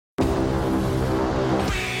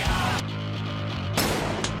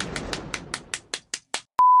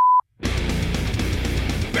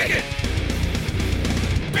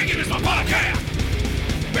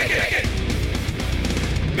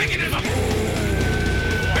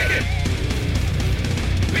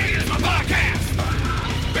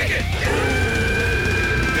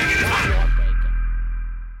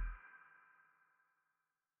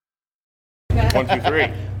3.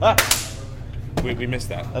 We missed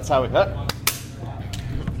that. That's how we.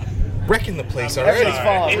 Wrecking the place already. Everything's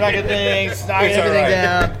falling. Wrecking things, knocking everything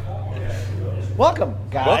down. Welcome,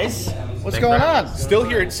 guys. What's going on? Still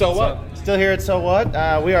here at So What? Still here at So What?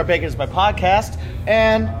 We are Bacon's My Podcast,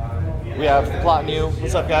 and we have Plot New.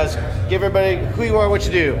 What's up, guys? Give everybody who you are, what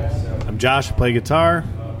you do. I'm Josh, I play guitar.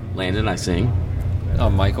 Landon, I sing.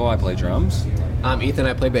 I'm Michael, I play drums. I'm Ethan,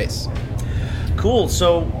 I play bass. Cool.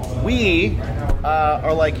 So we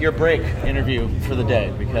are like your break interview for the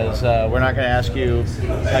day because we're not going to ask you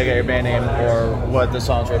how you got your band name or what the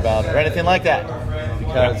songs are about or anything like that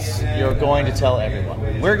because you're going to tell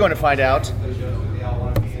everyone. We're going to find out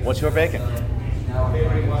what's your bacon.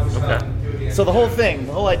 Okay. So the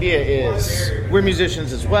whole idea is we're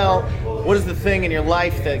musicians as well. What is the thing in your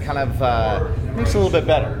life that kind of makes it a little bit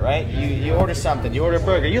better, right? You order something. You order a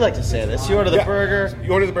burger. You like to say this. You order the burger.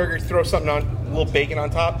 You order the burger, throw something on, a little bacon on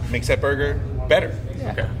top, makes that burger better.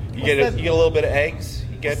 Yeah. Okay. You get a little bit of eggs,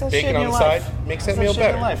 you get bacon on the side, makes that meal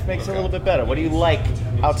better. Makes it a little bit better. What do you like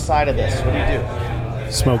outside of this? What do you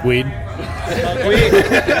do? Smoke weed. Smoke weed.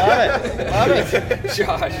 Love it.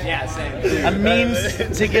 Josh. Yeah, same. A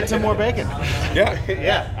means to get to more bacon.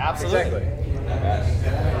 Yeah, absolutely.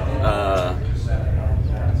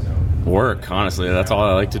 Work, honestly. That's all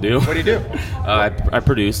I like to do. What do you do? I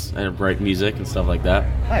produce and write music and stuff like that.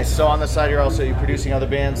 Nice. So on the side, you're producing other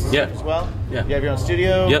bands as well? Yeah. You have your own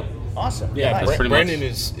studio? Yep. Awesome. Yeah, nice. that's pretty Brandon much.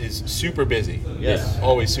 is super busy. Yes.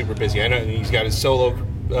 Always super busy. I know he's got his solo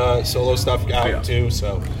stuff out too,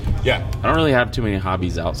 so yeah. I don't really have too many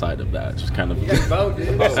hobbies outside of that. Just kind of. You guys boat?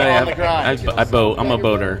 On the grind. I boat. I'm a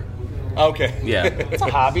boater. Okay. Yeah. It's a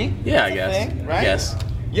hobby. Yeah, I It's a guess. thing, right? Yes.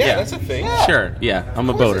 Yeah, that's a thing. Yeah. Sure. Yeah, I'm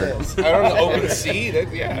a boater. Out on the open sea,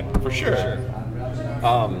 for sure.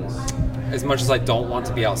 As much as I don't want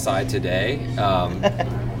to be outside today,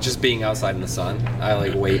 just being outside in the sun,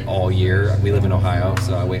 I wait all year. We live in Ohio,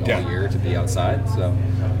 so I wait all year to be outside. So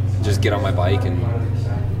just get on my bike and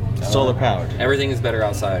Solar powered. everything is better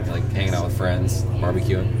outside, like hanging out with friends,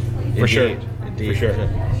 barbecuing. For sure. Indeed. For sure.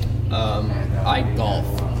 I golf.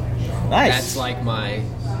 Nice. That's like my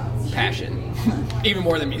passion. Even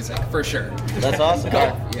more than music, for sure. That's awesome.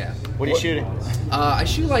 Golf, yeah. What are you shooting? I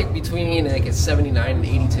shoot between a 79 and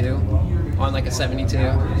 82 on a 72.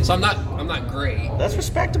 So I'm not great, That's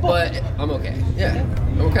respectable. but I'm okay. Yeah,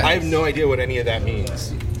 I'm okay. I have no idea what any of that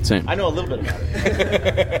means. Same. I know a little bit about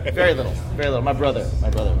it. Very little. My brother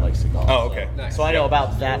likes to golf. Oh, okay. Nice. So I know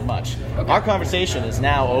about that much. Okay. Our conversation is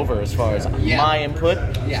now over as far as my input.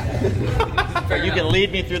 Yeah. You can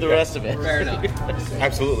lead me through the rest of it. Fair enough.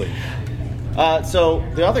 Absolutely. So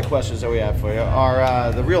the other questions that we have for you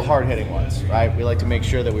are the real hard-hitting ones, right? We like to make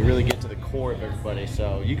sure that we really get to the core of everybody.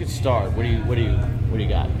 So you can start. What do you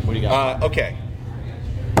got? What do you got? Okay.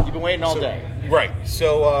 You've been waiting all day. Right.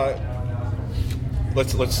 So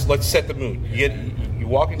let's set the mood. You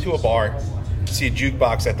walk into a bar, you see a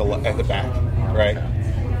jukebox at the back, right?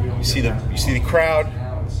 You see the crowd.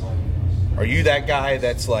 Are you that guy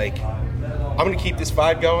that's like, I'm gonna keep this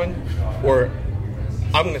vibe going, or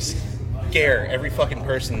I'm gonna scare every fucking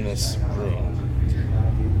person in this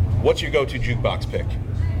room? What's your go-to jukebox pick?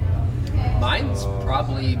 Mine's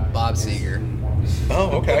probably Bob Seger.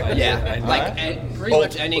 Oh, okay. Yeah, pretty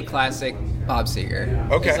much any classic Bob Seger.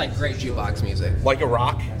 Okay. It's great jukebox music. Like a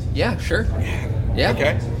rock? Yeah, sure. Yeah.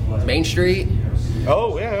 Okay. Main Street.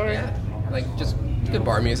 Oh, yeah, all right. Yeah. Just good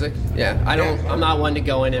bar music. Yeah. I'm not one to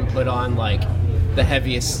go in and put on the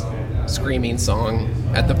heaviest screaming song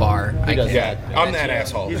at the bar. I can't. Yeah, I'm that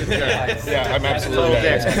asshole. Yeah, I'm absolutely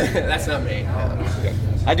that asshole. That's not me.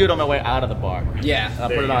 I do it on my way out of the bar. Yeah.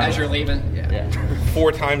 Put it on. As you're leaving. Yeah.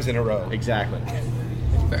 4 times in a row. Exactly.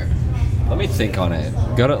 Fair. Let me think on it.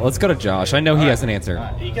 Let's go to Josh. I know he has an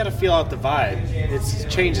answer. You got to feel out the vibe. It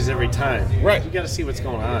changes every time. Right. You got to see what's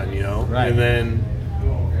going on, Right. And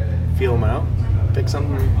then feel them out. Pick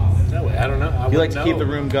something that way. I don't know. You like to keep the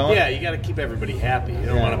room going? Yeah, you got to keep everybody happy. You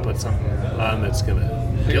don't want to put something on that's going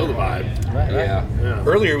to kill the vibe. Right. Yeah.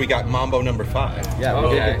 Earlier we got Mambo number 5. Yeah, we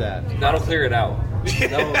did that. That'll clear it out.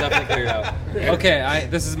 That will definitely clear it out. Okay,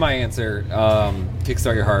 this is my answer.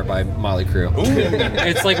 Kickstart Your Heart by Motley Crue.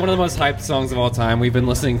 It's one of the most hyped songs of all time. We've been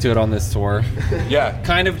listening to it on this tour. Yeah.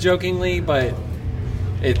 Kind of jokingly, but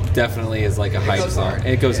it definitely is a hype song.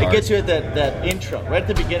 It goes hard. It gets you at that intro, right at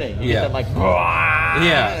the beginning. You Yeah. get that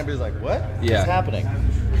Yeah. and everybody's like, what? Yeah. What's happening?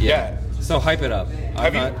 Yeah. So hype it up.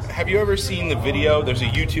 Have you ever seen the video? There's a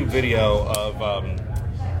YouTube video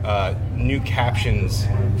of new captions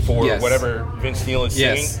for Yes. whatever Vince Neil is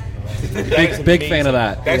singing. Yes. Big fan of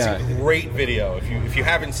that. That's yeah. a great video. If you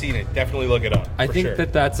haven't seen it, definitely look it up. I for think sure.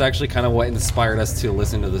 that's actually kind of what inspired us to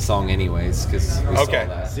listen to the song, anyways, because we saw Okay.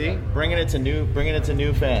 that. See, bringing it to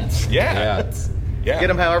new fans. Yeah. Yeah. Get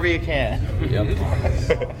them however you can.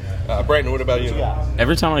 Yep. Brandon, what about you?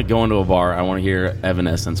 Every time I go into a bar, I want to hear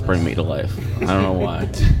Evanescence "Bring Me to Life." I don't know why.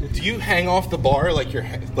 Do you hang off the bar like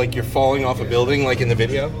you're falling off a building like in the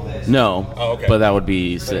video? No, Oh, okay. but that would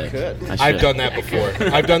be sick. could. I I've should. done that before.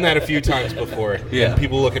 I've done that a few times before. Yeah. And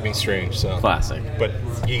people look at me strange. So. Classic. But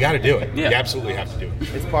you got to do it. Yeah. You absolutely have to do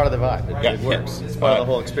it. It's part of the vibe. Yeah. It works. It's part of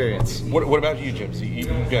the whole experience. What about you, Jim? So you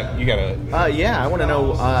got a. Yeah, I want to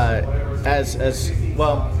know. As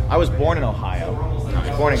well, I was born in Ohio. I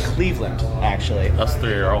was born in Cleveland, actually. Us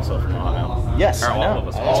three are also from Ohio. Yes, Or I all know. of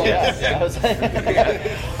us. Oh,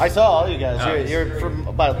 yeah. I saw all you guys. Nice. You're from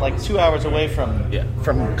about like 2 hours away from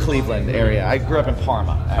Cleveland area. I grew up in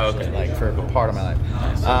Parma, actually, Okay. like for a part of my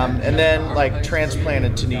life, and then like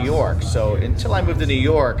transplanted to New York. So until I moved to New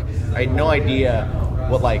York, I had no idea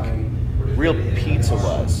what like real pizza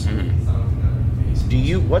was.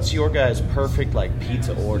 What's your guys' perfect like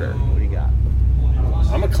pizza order? What do you got?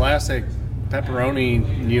 I'm a classic pepperoni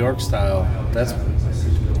New York style. That's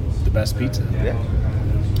the best pizza.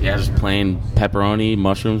 Yeah, just plain pepperoni,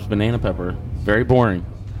 mushrooms, banana pepper. Very boring.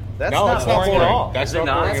 That's No, not it's not boring at boring. all. That's Is it not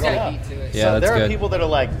not? boring at all. Beat to it. Yeah, So that's there are good. people that are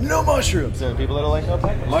like, no mushrooms. There are people that are like, no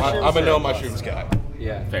mushrooms. I'm a no are mushrooms guy.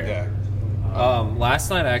 Yeah. Fair. Yeah. Last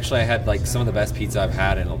night, actually, I had like some of the best pizza I've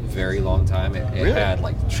had in a very long time. It Really? had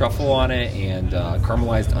like truffle on it and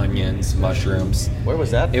caramelized onions, mushrooms. Where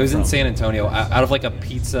was that? It was in from? San Antonio, out of like a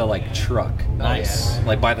pizza like truck. Nice.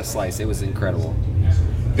 Like by the slice. It was incredible.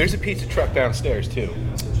 There's a pizza truck downstairs too.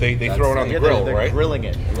 They throw it on the Yeah, grill, they're right? grilling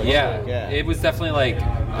it. It looks Yeah, like, yeah. it was definitely like,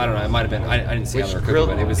 I don't know, it might have been, I didn't see how Which they were cooking, grilled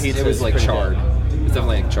but it was pizza is like pretty charred. good? It was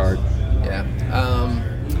definitely like charred. Yeah.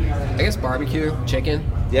 I guess barbecue chicken.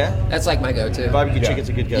 Yeah? That's like my go-to. Barbecue chicken's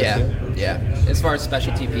a good go Yeah, too. yeah. As far as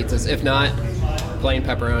specialty pizzas, if not, plain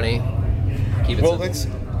pepperoni. Keep it Well, simple. that's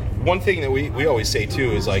one thing that we always say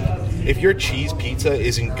too is like if your cheese pizza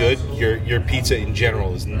isn't good, your pizza in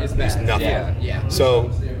general is bad. nothing. Yeah, yeah. So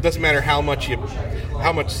it doesn't matter how much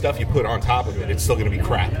stuff you put on top of it, it's still going to be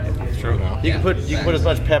crap. True. You know? You can put as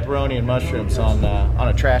much pepperoni and mushrooms on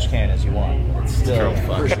a trash can as you want. It's still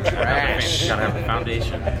Trash. Gotta have a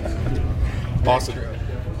foundation. Awesome.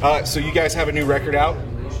 So you guys have a new record out.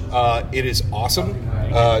 It is awesome.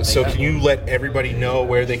 So can you let everybody know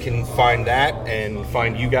where they can find that and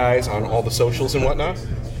find you guys on all the socials and whatnot?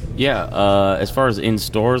 Yeah, as far as in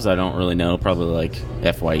stores, I don't really know. Probably like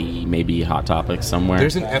FYE, maybe Hot Topics somewhere.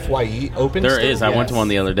 There's an FYE open. There still? is. I went to one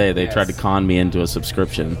the other day. They tried to con me into a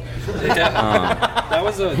subscription. That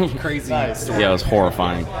was a crazy story. Yeah, it was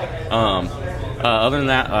horrifying. Other than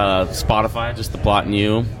that, Spotify, just the Plot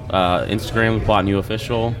New. Instagram, the Plot New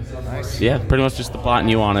official. Nice. Yeah, pretty much just the Plot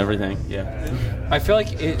New on everything. Yeah. I feel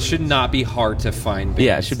like it should not be hard to find bands.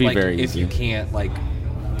 Yeah, it should be like, very if easy. you can't, like,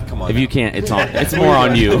 come on. If now. you can't, it's on. It's more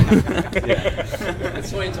on you. It's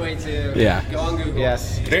 2022. Yeah. Go on Google.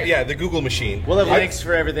 Yes. The Google machine. We'll have links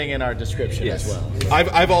for everything in our description as well.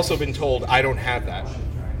 I've also been told I don't have that.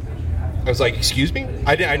 I was like, excuse me?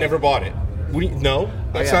 I never bought it. What do you, no,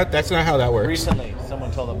 that's not how that works. Recently,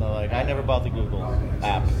 someone told them, they're like, I never bought the Google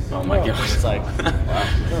app. Oh my gosh. It's like,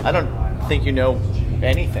 I don't think you know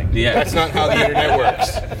anything. Yeah. That's not how the internet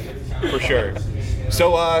works, for sure.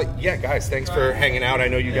 So, guys, thanks for hanging out. I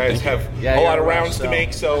know you guys have Yeah, a you're lot of a rush, rounds to so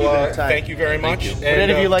make, so keep it tight. thank you very much. Would And,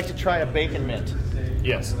 any of you like to try a bacon mint?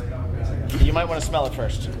 Yes. You might want to smell it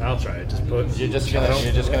first. I'll try it. Just put. You're just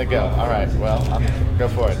gonna go. All right. Well, go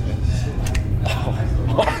for it.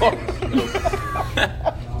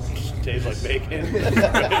 Tastes like bacon.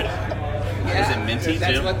 Yeah, Is it minty,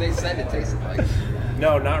 that's too? what they said it tasted like.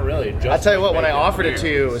 No, not really. Just I tell you what, when I bacon. offered it to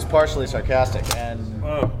you, it was partially sarcastic, and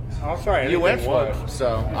I'll try it. you went for it.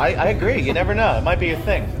 So I agree. You never know. It might be a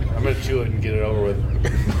thing. I'm gonna chew it and get it over with.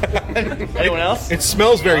 Anyone else? it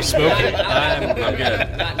smells very smoky. I'm good.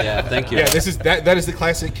 Yeah, thank you. Yeah, that is the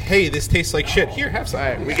classic. Hey, this tastes like shit. Here, have some. All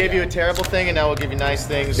right, we gave you a terrible thing, and now we'll give you nice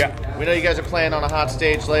things. Yeah. We know you guys are playing on a hot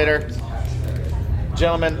stage later.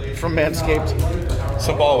 Gentlemen from Manscaped,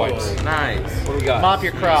 Some ball wipes. Nice. What do we got? mop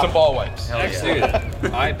your crop. Some ball wipes. Dude,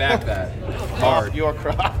 I back that hard. Mop your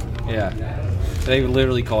crop. Yeah. They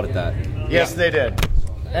literally called it that. Yes, they did.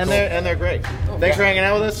 And they're great. Thanks for hanging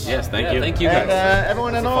out with us. Yes, thank Yeah, you. thank you And guys.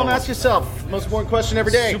 everyone at home, ask yourself, most important question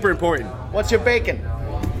every day. Super important. What's your bacon?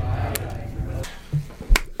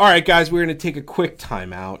 All right, guys, we're going to take a quick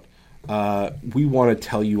time out. We want to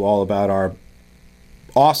tell you all about our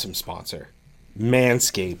awesome sponsor,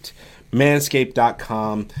 Manscaped.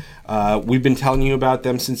 Manscaped.com. We've been telling you about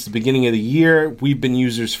them since the beginning of the year. We've been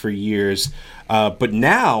users for years. But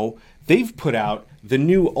now they've put out the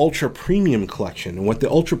new Ultra Premium Collection. And what the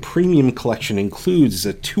Ultra Premium Collection includes is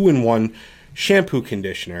a 2-in-1 shampoo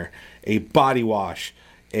conditioner, a body wash,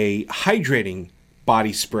 a hydrating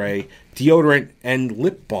body spray, deodorant, and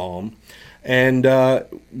lip balm. And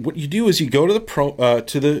what you do is you go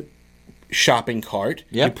to the shopping cart.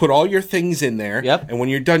 Yep. You put all your things in there. Yep. And when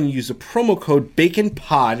you're done, you use the promo code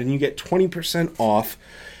BACONPOD, and you get 20% off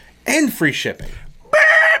and free shipping.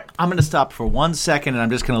 I'm going to stop for 1 second, and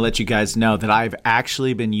I'm just going to let you guys know that I've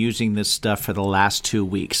actually been using this stuff for the last 2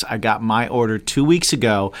 weeks. I got my order 2 weeks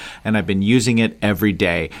ago, and I've been using it every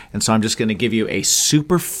day. And so I'm just going to give you a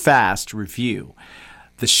super fast review.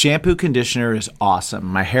 The shampoo conditioner is awesome.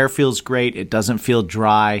 My hair feels great. It doesn't feel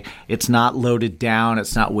dry. It's not loaded down.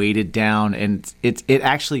 It's not weighted down. And it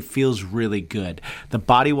actually feels really good. The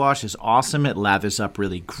body wash is awesome. It lathers up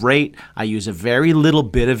really great. I use a very little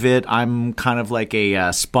bit of it. I'm kind of like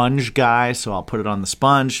a sponge guy, so I'll put it on the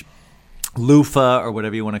sponge, loofah, or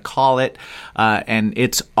whatever you want to call it. And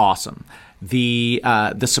it's awesome. The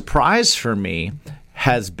surprise for me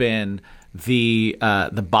has been the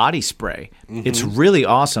body spray. Mm-hmm. It's really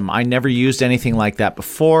awesome. I never used anything like that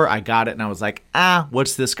before. I got it and I was like,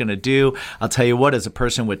 what's this going to do? I'll tell you what, as a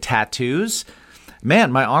person with tattoos,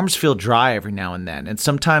 man, my arms feel dry every now and then. And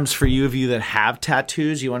sometimes for you that have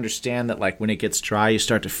tattoos, you understand that like when it gets dry, you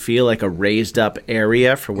start to feel like a raised up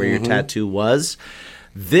area for where your tattoo was.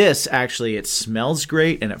 This actually, it smells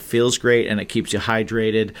great and it feels great and it keeps you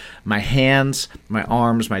hydrated. My hands, my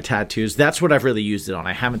arms, my tattoos, that's what I've really used it on.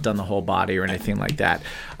 I haven't done the whole body or anything like that.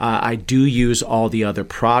 I do use all the other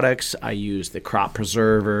products. I use the crop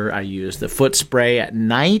preserver. I use the foot spray at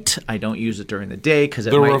night. I don't use it during the day because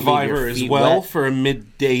it might leave your Reviver as feet well wet. for a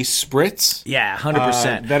midday spritz. Yeah,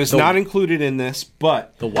 100%. That is not included in this,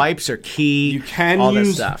 but The wipes are key. you can all use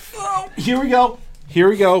this stuff. Oh, here we go.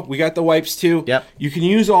 We got the wipes too. Yep. You can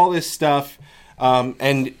use all this stuff,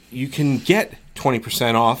 and you can get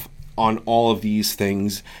 20% off on all of these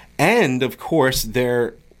things. And of course,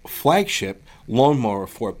 their flagship Lawnmower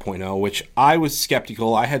 4.0, which I was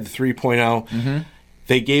skeptical. I had the 3.0. Mm-hmm.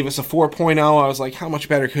 They gave us a 4.0. I was like, how much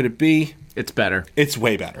better could it be? It's better. It's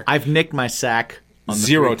way better. I've nicked my sack on the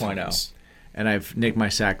 0 3.0. times. And I've nicked my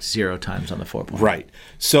sack 0 times on the 4.0. Right.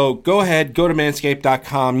 So go ahead, go to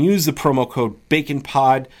manscaped.com, use the promo code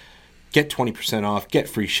BACONPOD, get 20% off, get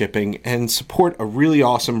free shipping, and support a really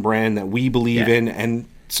awesome brand that we believe in, and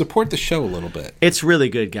support the show a little bit. It's really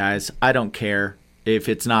good, guys. I don't care. If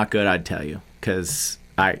it's not good, I'd tell you, because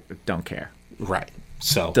I don't care. Right.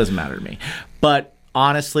 So It doesn't matter to me. But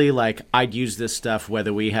honestly, like, I'd use this stuff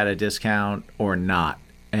whether we had a discount or not.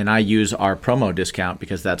 And I use our promo discount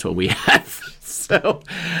because that's what we have. So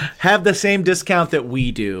have the same discount that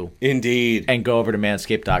we do. Indeed. And go over to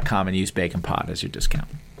manscaped.com and use BaconPod as your discount.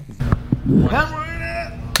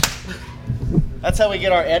 That's how we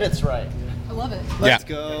get our edits right. I love it. Let's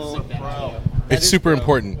go, bro. It's super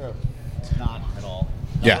important. It's not at all.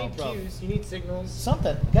 Yeah. You need signals.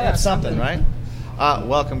 Something. You gotta have something, right?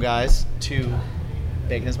 Welcome, guys, to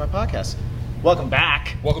Bacon is My Podcast. Welcome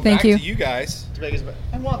back. Welcome Thank back you. to you guys. To Bacon is My...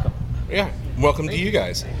 And welcome. Yeah. Welcome to you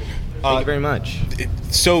guys. Thank you very much.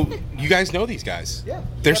 So you guys know these guys. Yeah.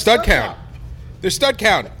 They're Yeah, Stud Stud Count. Count. They're Stud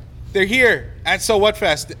Count. They're here at So What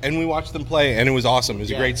Fest, and we watched them play, and it was awesome. It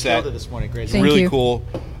was a great set. Killed it this morning. Great Thank Really you. cool.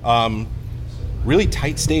 Really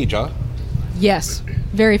tight stage, huh? Yes.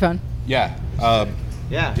 Very fun. Yeah. Yeah.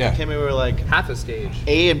 Yeah. We came in, we were like Half a stage.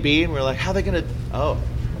 A and B, and we were like, how are they gonna... Oh.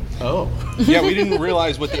 Yeah, we didn't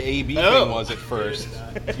realize what the A-B Oh. thing was at first.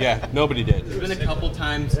 Yeah, nobody did. There's been a couple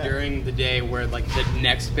times during the day where like the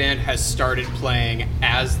next band has started playing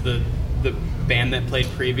as the band that played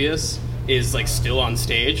previous is like still on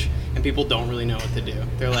stage, and people don't really know what to do.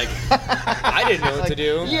 They're like, I didn't know what to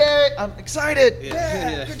do. Yay! I'm excited!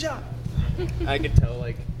 Yeah. Good job! I could tell,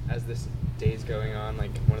 like, as this day's going on,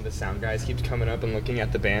 like, one of the sound guys keeps coming up and looking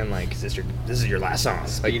at the band, like, this is your last song.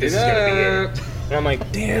 Like, this is gonna be it. And I'm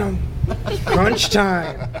like, damn, crunch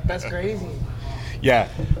time. That's crazy. Yeah.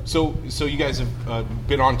 So you guys have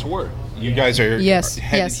been on tour. You guys are Yes,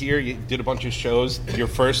 headed yes. here. You did a bunch of shows. Your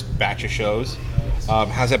first batch of shows.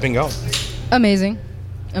 How's that been going? Amazing.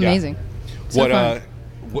 Amazing. So What fun.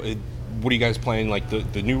 what are you guys playing? Like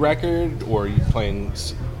the new record, or are you playing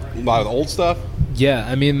a lot of the old stuff? Yeah,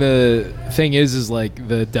 I mean, the thing is like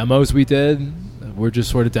the demos we did were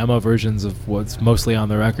just sort of demo versions of what's mostly on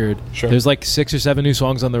the record. Sure. There's like 6 or 7 new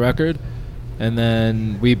songs on the record, and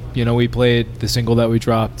then we played the single that we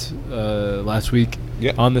dropped last week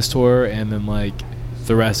Yeah. on this tour, and then like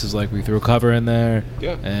the rest is like we threw a cover in there.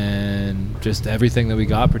 Yeah. And just everything that we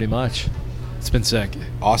got, pretty much. It's been sick.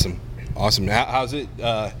 Awesome. How's it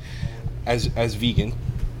as vegan?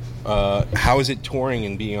 How is it touring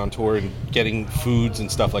and being on tour and getting foods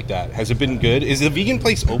and stuff like that? Has it been good? Is the vegan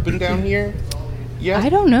place open down here? Yeah. I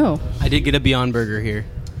don't know. I did get a Beyond Burger here.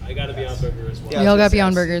 I got a Beyond Burger as well. We all got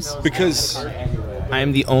Beyond Burgers. Because I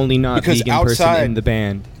am the only not vegan person in the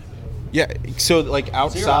band. Yeah, so like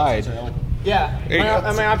outside. Yeah, There you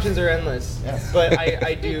go. my options are endless. But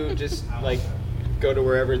I do just like go to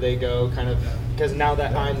wherever they go, kind of, because now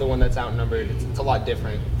that I'm the one that's outnumbered, it's a lot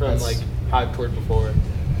different from like how I've toured before.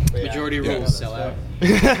 But Majority rules sell out.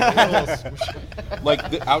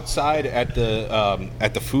 Like the outside at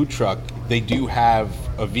the food truck, they do have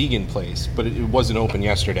a vegan place, but it wasn't open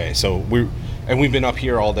yesterday. So we've been up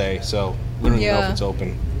here all day, so we don't even know if it's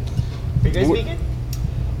open. Are you guys vegan?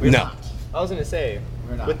 No. I was gonna say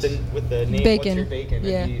We're not. with the name Bacon. What's Your Bacon?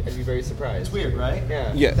 Yeah. I'd be very surprised. It's weird, right?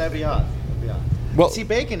 Yeah. Yeah. That'd be odd. Well, See,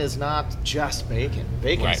 bacon is not just bacon.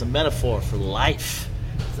 Bacon Right. is a metaphor for life.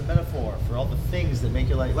 It's a metaphor for all the things that make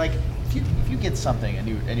your life. Like, if you get something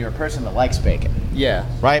and you're a person that likes bacon, Yeah.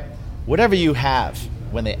 right? Whatever you have,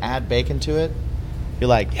 when they add bacon to it, you're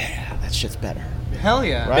like, yeah, that shit's better. Hell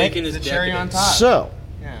yeah. Right? Bacon is The cherry on decadent. top. So,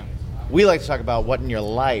 Yeah. we like to talk about what in your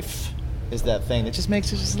life is that thing that just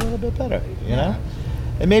makes it just a little bit better, you know?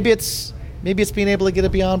 And maybe it's being able to get a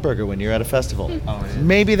Beyond Burger when you're at a festival. Oh, yeah.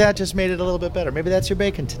 Maybe that just made it a little bit better. Maybe that's your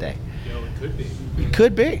bacon today. Yo, it could be. It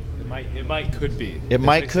could be. It might could be. It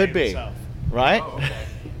might It's could like be. saying itself. Right?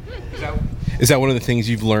 is that one of the things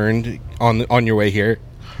you've learned on your way here?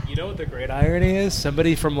 You know what the great irony is?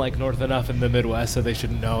 Somebody from like north enough in the Midwest that they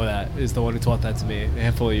should know that is the one who taught that to me a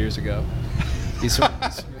handful of years ago. He's from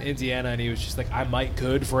Indiana, and he was just like, I might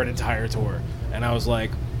could for an entire tour. And I was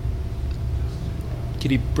like,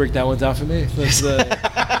 can you break that one down for me? That's the,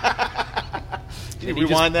 Can you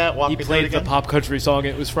rewind that? Walk he me through it played the again? pop country song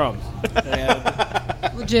it was from.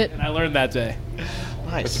 And, Legit. and I learned that day.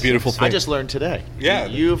 Nice. It's a beautiful thing. I just learned today. Yeah.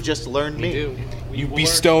 You've just learned me.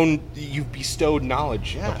 You've bestowed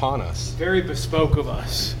knowledge upon us. Very bespoke of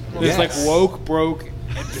us. It's Yes. like woke, broke,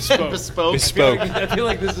 and bespoke. Bespoke. Bespoke. I feel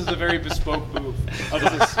like this is a very bespoke move.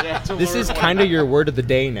 This is kind of your word of the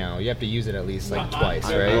day now. You have to use it at least like twice,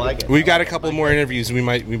 I right? like it. We've got a couple more interviews. We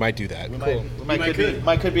might do that. We might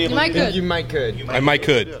could be able might to could. You might could. I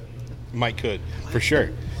might could for sure.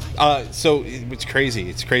 So it's crazy.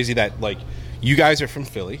 It's crazy that like you guys are from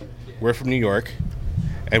Philly, we're from New York,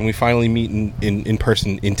 and we finally meet in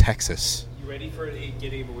person in Texas. You ready for it to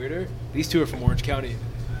get even weirder? These two are from Orange County.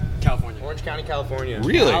 California. Orange County, California.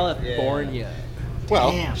 Really? California.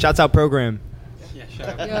 Well, Shouts out program. Yeah,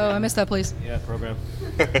 shut up. Yo, I missed that place. Yeah, program.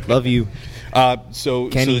 Love you. so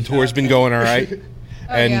Kenny. the tour's been going all right,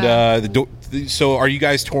 and yeah. so are you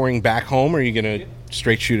guys touring back home, or are you gonna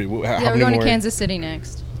straight shoot it? How Yeah, we're many going more? to Kansas City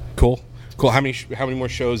next. Cool. How many more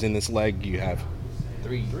shows in this leg do you have?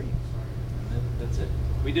 3. That's it.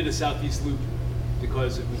 We did a southeast loop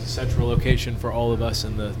because it was a central location for all of us,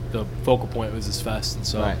 and the focal point was this fest. And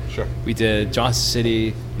so Right, sure. we did Johnson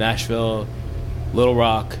City, Nashville, Little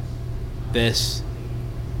Rock,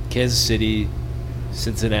 Kansas City,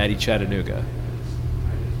 Cincinnati, Chattanooga.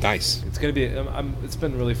 Nice. It's gonna be. It's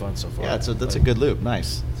been really fun so far. Yeah, that's a good loop.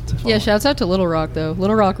 Nice. It's a fun Yeah, one. shouts out to Little Rock though.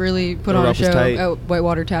 Little Rock really put Little on Rock a was show tight. at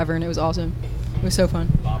Whitewater Tavern. It was awesome. It was so fun.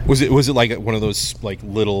 Was it like one of those like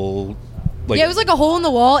little like Yeah, it was like a hole in the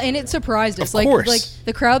wall, and it surprised us. Of course. Like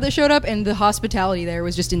the crowd that showed up and the hospitality there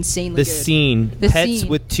was just insanely The good. scene. The Pets scene.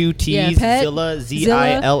 with 2 T's. Yeah, Pet, Zilla,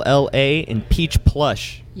 Zilla, and Peach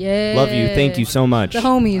Plush. Yeah. Love you. Thank you so much. The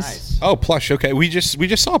homies. Nice. Oh, Plush. Okay, we just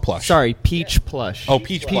saw Plush. Sorry, Peach Plush. Oh,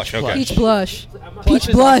 Peach Plush. Okay. Peach Blush. Plush Peach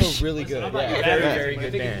is Blush. Really good. I'm not Yeah, good very, at it, very but I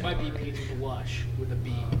good think band. it might be Peach Blush with a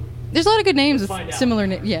B. There's a lot of good names with Find out. similar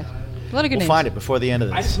names. Yeah. A lot of good We'll names. find it before the end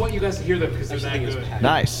of I this. just want you guys to hear them because they're that good.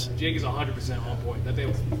 Nice. Jake is 100% on point. That band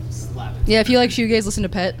was slapping. Yeah, if you like shoegaze, listen to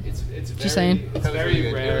Pet. It's very, Just saying. It's That was very really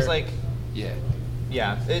good. rare. It was like,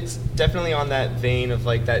 yeah, it's definitely on that vein of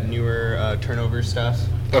like that newer turnover stuff.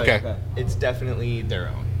 but Okay. It's definitely their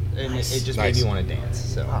own, and it just Nice. made me want to dance.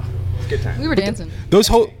 So it's a good time. We were dancing. Those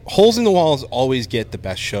holes in the walls always get the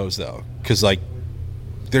best shows though, because like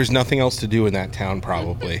there's nothing else to do in that town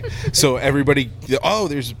probably. So everybody,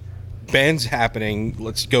 there's bands happening.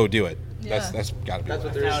 Let's go do it. Yeah. That's got to be. That's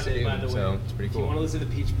what why. there is Found to it, do. by the way. So it's pretty If you want cool. to listen to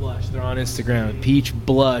Peach Blush, they're on Instagram. Peach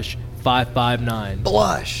Blush 559.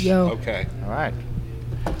 Blush. Yo. Okay. All right.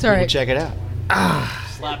 It's all We'll right. check it out.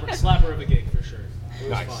 Slapper of a gig for sure. It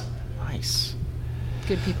was Nice. fun. Nice.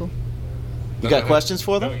 Good people. You got questions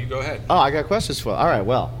for No, them? you go ahead. Oh, I got questions for them. All right,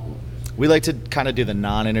 well, we like to kind of do the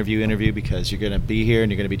non-interview interview because you're going to be here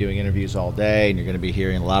and you're going to be doing interviews all day and you're going to be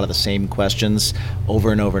hearing a lot of the same questions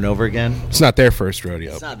over and over and over again. It's not their first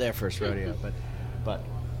rodeo. It's not their first rodeo, but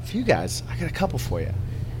for you guys, I got a couple for you.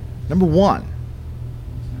 Number one,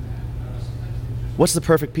 what's the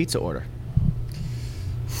perfect pizza order?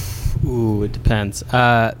 Ooh, it depends.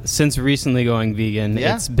 Since recently going vegan,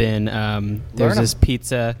 Yeah? it's been there's this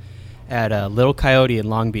pizza at Little Coyote in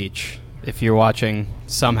Long Beach. If you're watching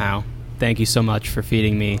somehow, thank you so much for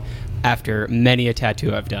feeding me after many a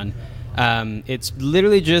tattoo I've done. It's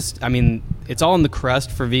literally just, I mean, it's all in the crust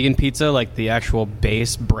for vegan pizza. Like the actual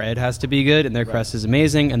base bread has to be good, and their crust is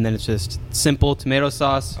amazing. And then it's just simple tomato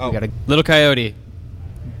sauce. We got a Little Coyote,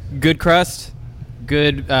 good crust,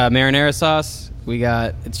 good marinara sauce. We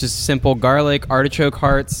got, it's just simple garlic, artichoke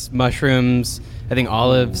hearts, mushrooms, I think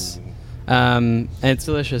olives, and it's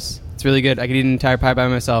delicious. It's really good. I could eat an entire pie by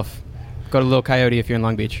myself. Go to Little Coyote if you're in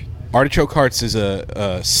Long Beach. Artichoke hearts is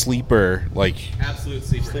a sleeper, like Absolute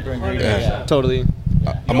sleeper ingredient. Yeah. Totally.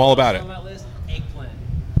 I'm all about it. Eggplant.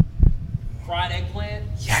 Fried eggplant.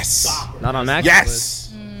 Yes. Not on Max.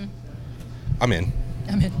 Yes. I'm in.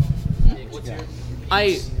 I'm in.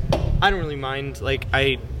 I don't really mind. Like,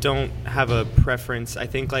 I don't have a preference. I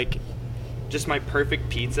think, like, just my perfect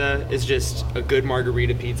pizza is just a good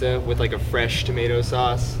margarita pizza with, like, a fresh tomato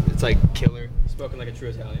sauce. It's, like, killer. Spoken like a true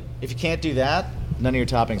Italian. If you can't do that, none of your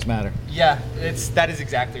toppings matter. Yeah, that is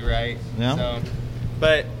exactly right. Yeah? So,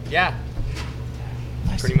 but, yeah.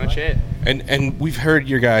 Pretty much it. And we've heard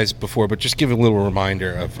your guys before, but just give a little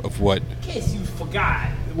reminder of what. In case you forgot.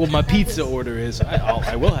 Well, my pizza order is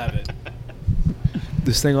I will have it.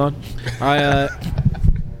 This thing on?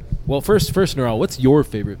 Well, first, Noral, what's your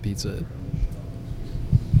favorite pizza?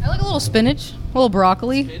 I like a little spinach, a little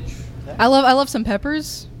broccoli. I love some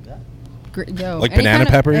peppers. Yo, Like any banana kind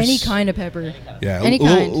of- peppers? Any kind of pepper. Yeah, Any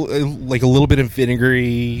like a little bit of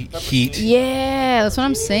vinegary heat. Yeah, that's what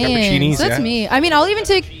I'm saying. Pepperoncinis, So that's yeah. me. I mean, I'll even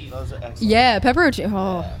take. Yeah, pepperoni.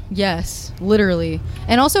 Oh, yes, literally.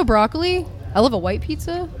 And also broccoli. I love a white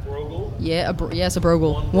pizza. Yeah, yes, a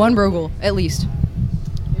Bruegel. One Bruegel, at least.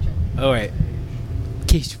 Oh wait, in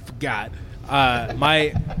case you forgot,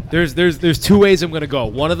 there's two ways I'm gonna go.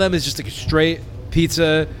 One of them is just like a straight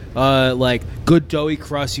pizza, like good doughy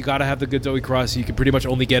crust. You gotta have the good doughy crust. You can pretty much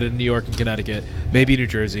only get it in New York and Connecticut, maybe New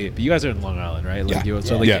Jersey. But you guys are in Long Island, right? Like,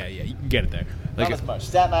 Yeah. yeah, you can get it there. Like, Not as much.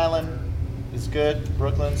 Staten Island is good.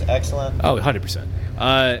 Brooklyn's excellent. oh, 100%.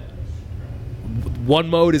 One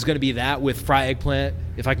mode is going to be that with fried eggplant.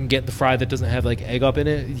 If I can get the fry that doesn't have like egg up in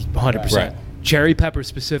it, 100%. Right. Cherry pepper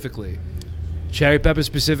specifically,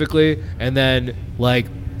 and then like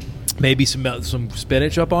maybe some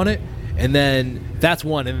spinach up on it, and then that's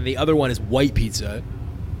one. And then the other one is white pizza.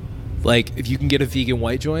 Like if you can get a vegan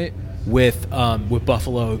white joint with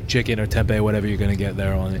buffalo chicken or tempeh, whatever you're going to get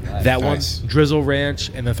there on it. That Nice. one, drizzle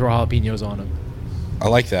ranch, and then throw jalapenos on them. I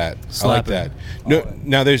like that. Slap I like it. that. No,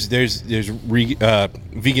 now there's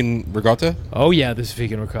vegan ricotta. Oh yeah, there's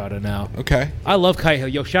vegan ricotta now. Okay. I love Kite Hill.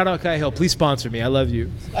 Yo, shout out Kite Hill. Please sponsor me. I love you.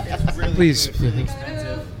 Please.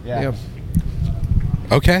 Yeah.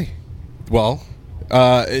 Okay. Well,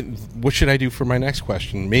 what should I do for my next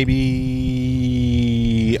question? Maybe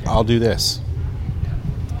I'll do this.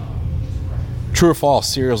 True or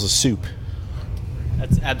false? Cereal's a soup.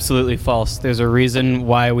 That's absolutely false. There's a reason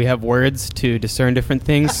why we have words to discern different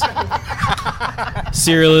things.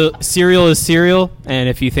 Cereal is cereal, and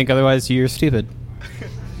if you think otherwise, you're stupid.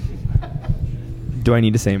 Do I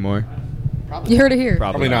need to say more? You heard it here.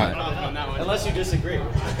 Probably not. Unless you disagree,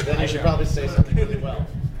 then you should probably say something really well.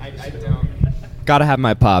 I don't. Gotta have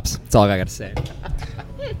my pops. That's all I gotta say.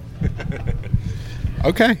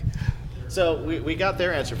 Okay. So we got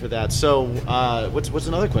their answer for that. So what's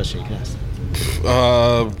another question you can ask?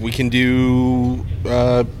 We can do.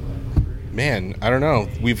 Man, I don't know.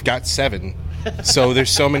 We've got 7, so there's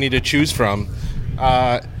so many to choose from.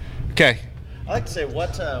 Okay. I like to say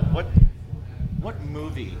what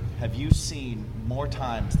movie have you seen more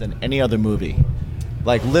times than any other movie?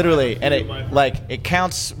 Like literally, and it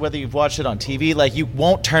counts whether you've watched it on TV. Like you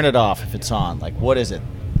won't turn it off if it's on. Like what is it?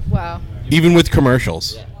 Wow. Even with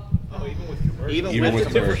commercials. Even with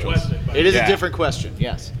commercials. It is Yeah. a different question.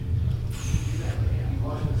 Yes.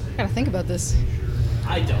 I gotta think about this.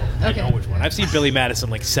 I don't. Okay. I know which one. I've seen Billy Madison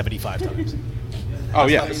like 75 times. Oh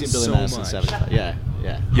yeah. I've seen Billy So Madison much. 75. Yeah.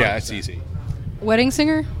 Yeah, that's easy. Wedding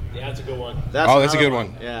Singer. Yeah, that's a good one. That's Oh, that's a another good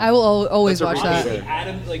one. Yeah. I will always That's a watch really that. good-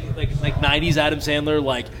 Adam, like 90s Adam Sandler,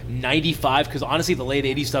 like 95, because honestly, the late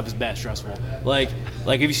 80s stuff is bad stressful. Like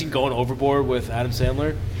have you seen Going Overboard with Adam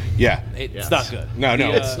Sandler? Yeah. It's Yes. not good. No,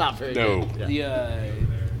 no. The, It's not very No. good. Yeah.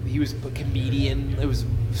 He was a comedian. It was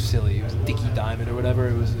silly. It was Dickie Diamond or whatever.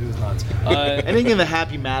 It was nuts. Anything in the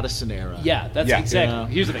Happy Madison era. Yeah, that's exactly. Yeah.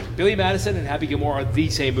 Here's the thing: Billy Madison and Happy Gilmore are the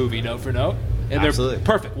same movie, note for note, and Absolutely. they're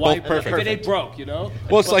perfect. Why? Both perfect. If it ain't broke, you know.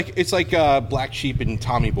 Well, it's like Black Sheep and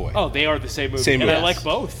Tommy Boy. Oh, they are the same movie. Same and movie. I like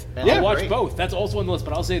both. Yeah, I watched great. both. That's also on the list.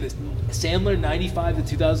 But I'll say this: Sandler 95 to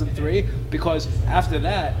 2003, because after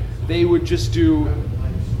that they would just do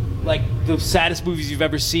like the saddest movies you've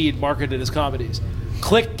ever seen marketed as comedies.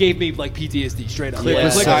 Click gave me like PTSD straight up. Click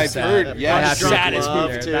was Click so I've sad. heard, yeah. Punch Drunk Saddest Love,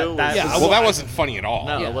 movie. too. That wasn't funny at all.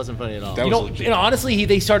 No, Yeah. it wasn't funny at all. That You was know, legit. and honestly,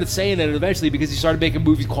 they started saying it eventually because he started making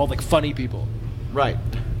movies called like Funny People, Right.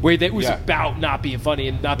 where it was Yeah. about not being funny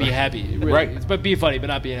and not being happy. Really. Right. It's about being funny but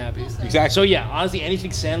not being happy. Exactly. So yeah, honestly,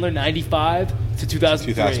 anything Sandler 95 to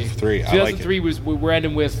 2003. 2003, I like 2003 was we're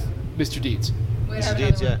ending with Mr. Deeds. Mr.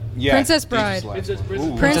 Deeds, yeah. Yeah. Princess Bride. Princess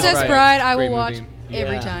Princess Bride. Bride, I will Great watch movie.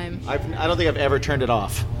 every Yeah. time. I don't think I've ever turned it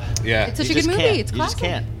off. Yeah. It's such You a good just movie. can't. It's You just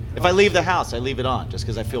classic. can't. If I leave the house, I leave it on just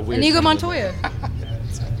because I feel weird. Inigo turning it Montoya.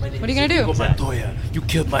 What are you gonna Inigo do? Montoya, you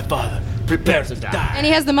killed my father. Prepare to die. And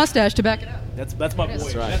he has the mustache to back it up. That's my boy.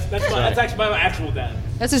 That's right. That's actually my actual dad.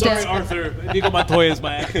 That's his Sorry, dad. Arthur. Inigo Montoya is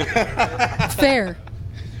my actual dad. Fair.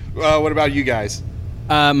 What about you guys?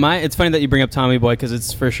 It's funny that you bring up Tommy Boy because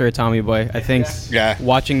it's for sure Tommy Boy. I think Yeah.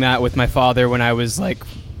 watching that with my father when I was like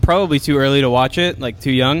probably too early to watch it, like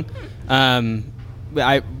too young.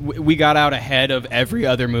 We got out ahead of every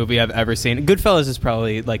other movie I've ever seen. Goodfellas is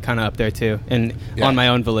probably like kind of up there too, and Yeah. on my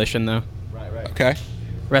own volition though. Right. Okay.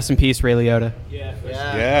 Rest in peace, Ray Liotta.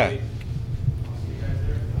 Yeah.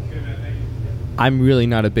 I'm really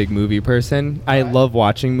not a big movie person. I love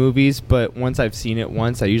watching movies, but once I've seen it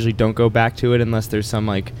once, I usually don't go back to it unless there's some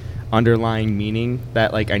like underlying meaning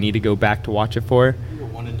that like I need to go back to watch it for. You're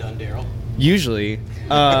one and done, Daryl. Usually.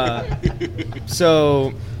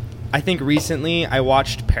 So I think recently I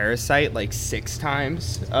watched Parasite like 6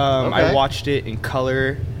 times. I Okay. watched it in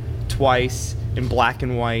color twice, in black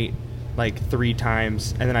and white like 3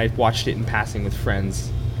 times, and then I watched it in passing with friends.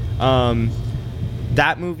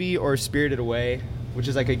 That movie or Spirited Away, which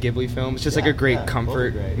is like a Ghibli film, it's just like a great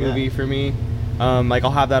comfort totally great, movie for me. Like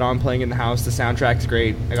I'll have that on playing in the house. The soundtrack's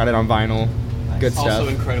great. I got it on vinyl. Good stuff. Also,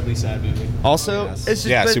 incredibly sad movie. Also, it's just,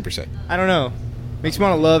 Yeah, but super sad. I don't know. Makes me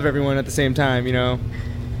want to love everyone at the same time, you know?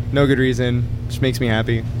 No good reason. Just makes me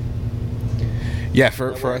happy. Yeah,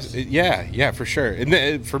 for us, yeah, for sure. And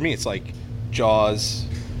then, for me, it's like Jaws,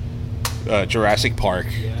 Jurassic Park,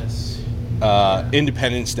 Yes.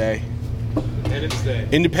 Independence Day. Independence Day.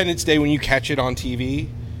 Independence Day, when you catch it on TV,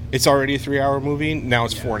 it's already a 3-hour movie. Now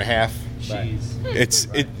it's 4.5.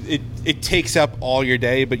 Jeez. It takes up all your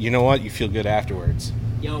day, but you know what? You feel good afterwards.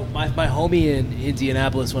 Yo, my homie in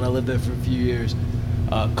Indianapolis, when I lived there for a few years,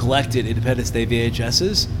 collected Independence Day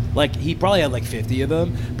VHSs. Like, he probably had like 50 of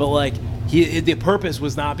them, but like, the purpose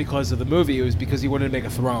was not because of the movie, it was because he wanted to make a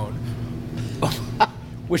throne.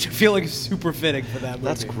 Which I feel like is super fitting for that movie.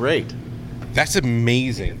 That's great. That's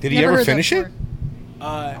amazing. Did he Never ever heard that finish it? before.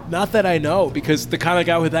 Not that I know, because the kind of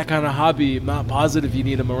guy with that kind of hobby, I'm not positive you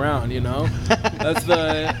need him around, you know? That's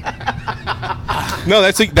the... No,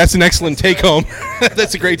 that's an excellent take home.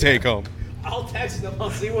 That's a great take home. I'll text him, I'll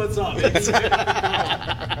see what's up.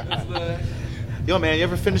 Yo, man, you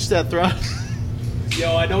ever finished that throne?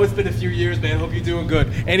 Yo, I know it's been a few years, man. Hope you're doing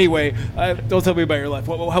good. Anyway, don't tell me about your life.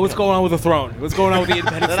 What's going on with the throne? What's going on with the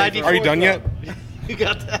Independence Day throne? Are you done yet? You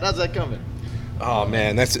got that? How's that coming? Oh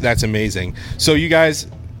man, that's amazing. So you guys,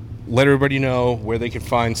 let everybody know where they can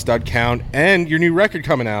find Stud Count and your new record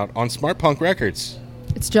coming out on Smart Punk Records.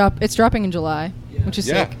 It's dropping in July, which is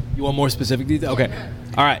sick. You want more specific details? Okay.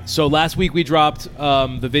 All right. So last week we dropped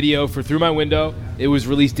the video for Through My Window. It was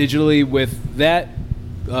released digitally with that,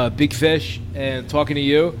 Big Fish, and Talking to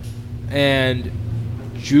You. And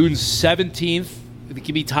June 17th, the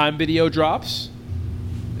Give Me Time video drops.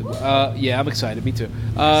 Yeah, I'm excited. Me too.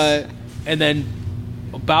 And then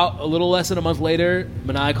about a little less than a month later,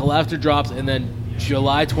 Maniacal Laughter drops. And then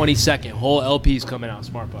July 22nd, whole LP's coming out,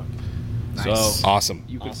 Smart Punk. Nice. So Awesome.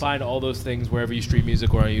 You can find all those things wherever you stream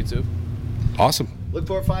music or on YouTube. Awesome. Look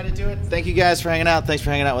forward to finding to it. Thank you guys for hanging out. Thanks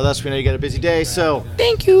for hanging out with us. We know you got a busy day, so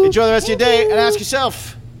Thank you. enjoy the rest of your day and ask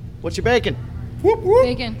yourself, what's your bacon?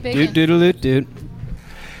 Bacon. Dude.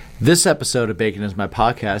 This episode of Bacon Is My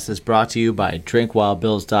Podcast is brought to you by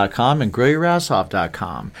DrinkWildBills.com and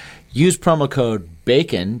GrillYourAssOff.com. Use promo code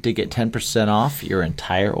BACON to get 10% off your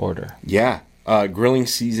entire order. Yeah, grilling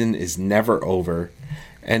season is never over,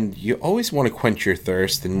 and you always want to quench your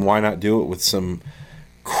thirst, and why not do it with some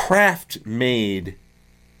craft-made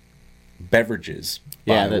beverages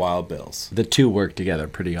by Wild Bills. The two work together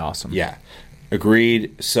pretty awesome. Yeah,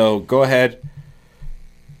 agreed. So go ahead,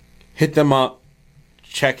 hit them up,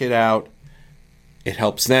 check it out. It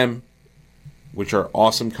helps them, which are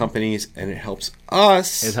awesome companies, and it helps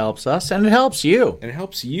us. It helps us, and it helps you. And it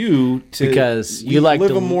helps you to because you like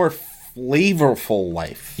live a more flavorful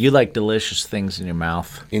life. You like delicious things in your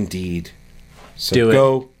mouth. Indeed. So do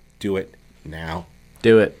go do it now.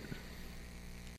 Do it.